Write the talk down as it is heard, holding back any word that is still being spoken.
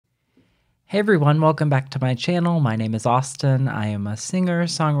Hey everyone, welcome back to my channel. My name is Austin. I am a singer,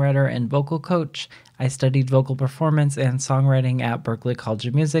 songwriter, and vocal coach. I studied vocal performance and songwriting at Berklee College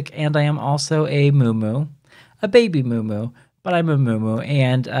of Music, and I am also a moo-moo, a baby moo-moo, but I'm a moo-moo,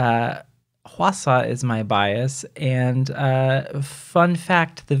 and Hwasa is my bias. And fun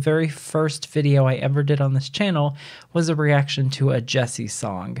fact, the very first video I ever did on this channel was a reaction to a Jessie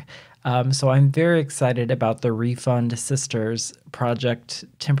song. So I'm very excited about the Refund Sisters project,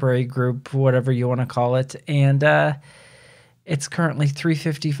 temporary group, whatever you want to call it. And it's currently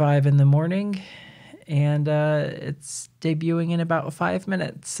 3:55 in the morning, and it's debuting in about 5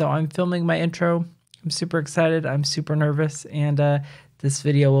 minutes. So I'm filming my intro. I'm super excited. I'm super nervous. And this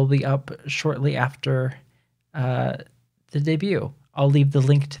video will be up shortly after the debut. I'll leave the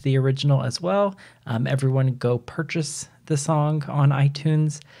link to the original as well. Everyone go purchase the song on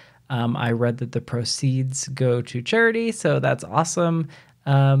iTunes. I read that the proceeds go to charity, so that's awesome.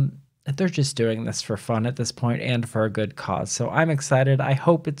 They're just doing this for fun at this point and for a good cause. So I'm excited. I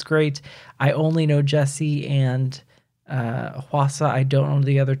hope it's great. I only know Jessie and Hwasa. I don't know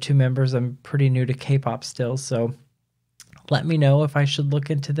the other two members. I'm pretty new to K-pop still, so let me know if I should look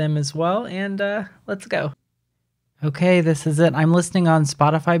into them as well, and let's go. Okay, this is it. I'm listening on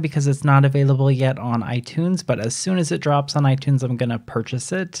Spotify because it's not available yet on iTunes, but as soon as it drops on iTunes, I'm going to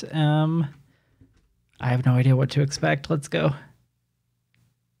purchase it. I have no idea what to expect. Let's go.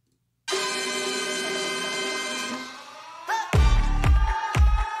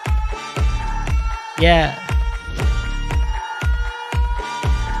 Yeah.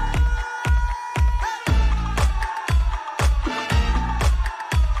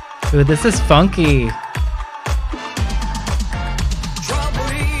 Ooh, this is funky.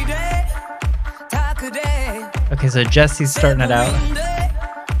 Okay, so Jessie's starting it out.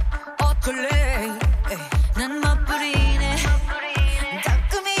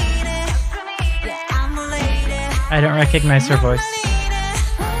 I don't recognize her voice.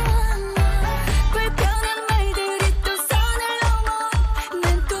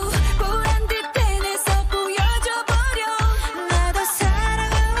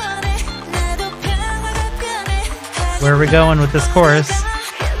 Where are we going with this chorus?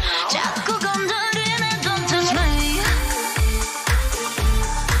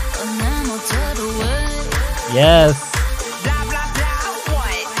 Yes.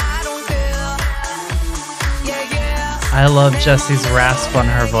 I love Jessie's rasp on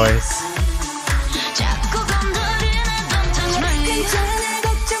her voice.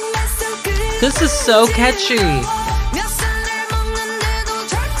 This is so catchy.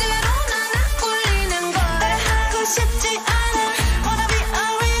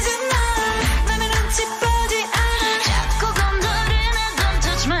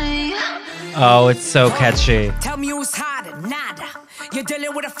 Oh, it's so catchy. Tell me who's harder, nada. You're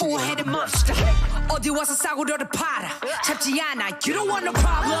dealing with a full-headed monster. 어디 와서 싸구려를 팔아. 참지 않아. You don't want no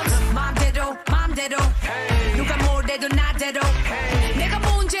problems. 마음대로, 마음대로. 누가 뭐래도 나대로. 내가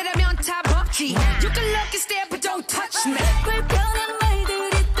문제라면 다 법지. You can look and stare, but don't touch me.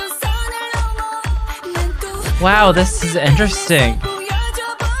 Wow, this is interesting.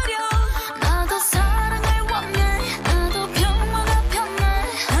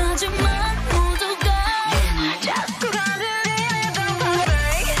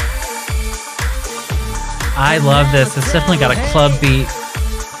 I love this. It's definitely got a club beat.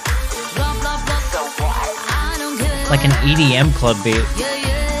 Like an EDM club beat.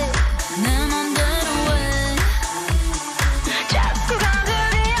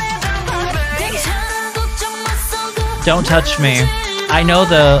 Don't touch me. I know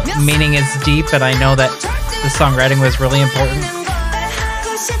the meaning is deep, and I know that the songwriting was really important.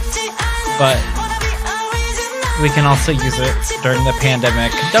 But we can also use it during the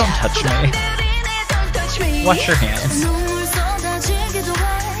pandemic. Don't touch me. Wash your hands.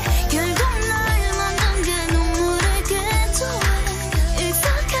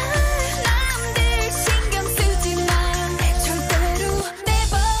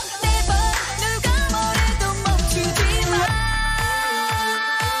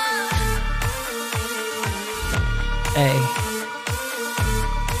 Hey.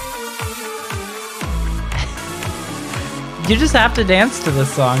 You just have to dance to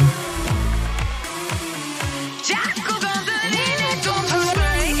this song.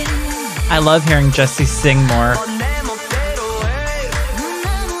 I love hearing Jessie sing more.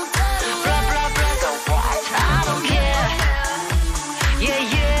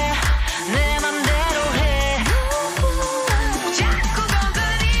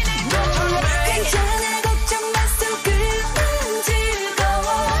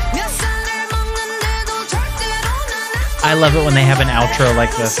 I love it when they have an outro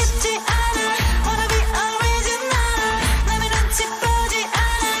like this.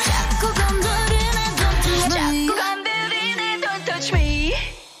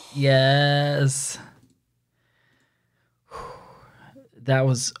 Yes. That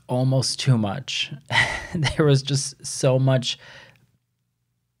was almost too much. There was just so much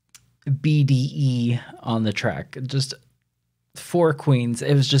BDE on the track. Just 4 queens.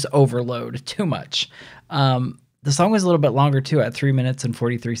 It was just overload. Too much. The song was a little bit longer too, at 3 minutes and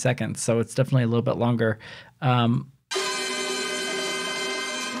 43 seconds. So it's definitely a little bit longer. I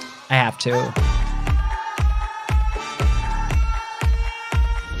have to.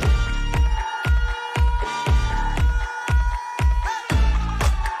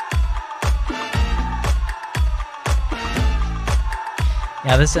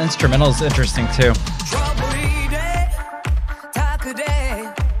 Yeah, this instrumental is interesting too.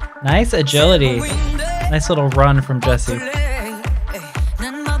 Nice agility. Nice little run from Jessie.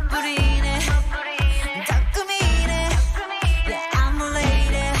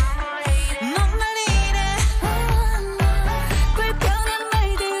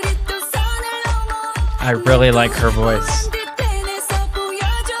 I really like her voice.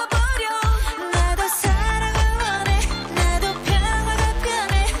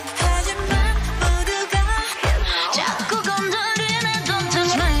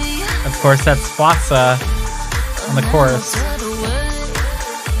 Of course, that's Swassa on the chorus.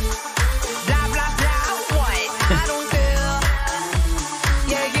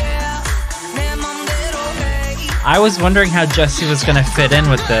 I was wondering how Jessie was going to fit in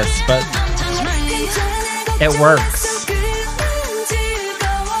with this, but it works.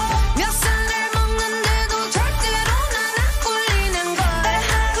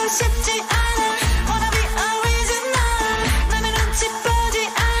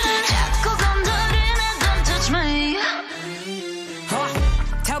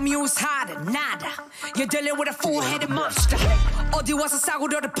 You're dealing with a four-headed monster. 어디 와서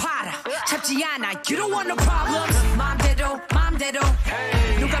싸구려를 팔아. 잡지 않아. You don't want no problems. 마음대로.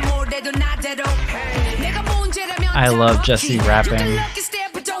 누가 뭐래도 나대로. 내가 문제라면. I love Jessie rapping.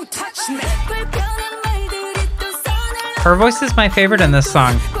 Her voice is my favorite in this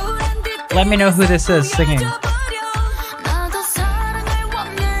song. Let me know who this is singing.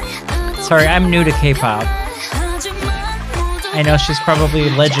 Sorry, I'm new to K-pop. I know she's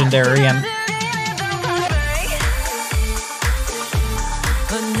probably legendary and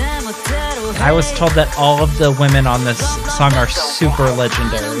I was told that all of the women on this song are super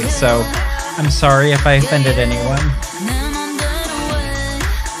legendary, so I'm sorry if I offended anyone.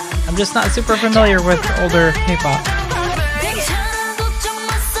 I'm just not super familiar with older K-pop.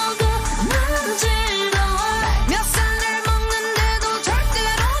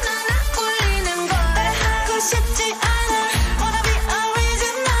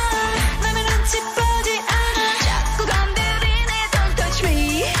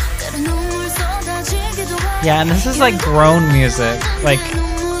 Yeah, and this is like grown music. Like,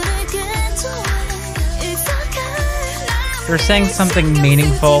 they're saying something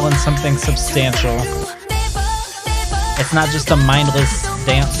meaningful and something substantial. It's not just a mindless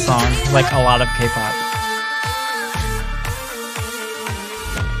dance song like a lot of K-pop.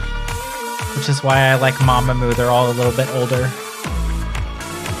 Which is why I like Mamamoo. They're all a little bit older.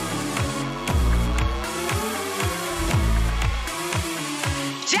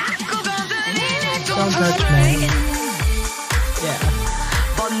 Don't touch me. Yeah.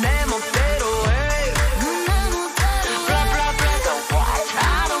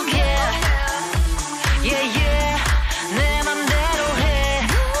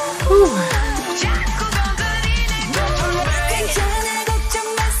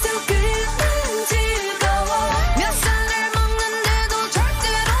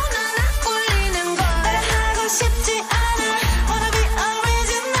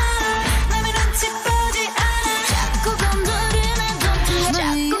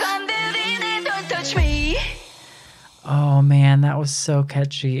 Oh man, that was so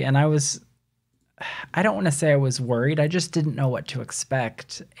catchy. And I don't want to say I was worried. I just didn't know what to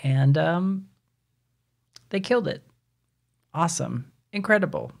expect. And they killed it. Awesome.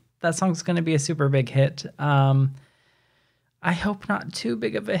 Incredible. That song's going to be a super big hit. I hope not too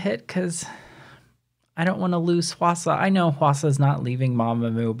big of a hit because I don't want to lose Swassa. I know Hwasa's not leaving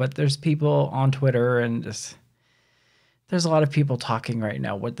Mamamoo, but there's people on Twitter and just... There's a lot of people talking right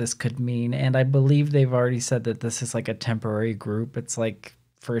now what this could mean, and I believe they've already said that this is like a temporary group. It's like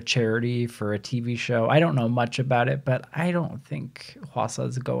for a charity, for a TV show. I don't know much about it, but I don't think Hwasa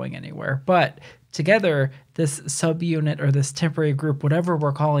is going anywhere. But together, this subunit or this temporary group, whatever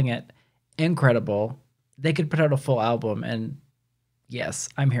we're calling it, incredible. They could put out a full album, and yes,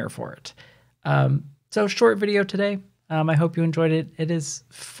 I'm here for it. So short video today. I hope you enjoyed it. It is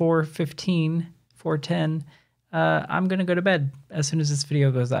 4:15, 4:10. I'm going to go to bed as soon as this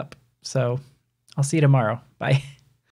video goes up. So I'll see you tomorrow. Bye.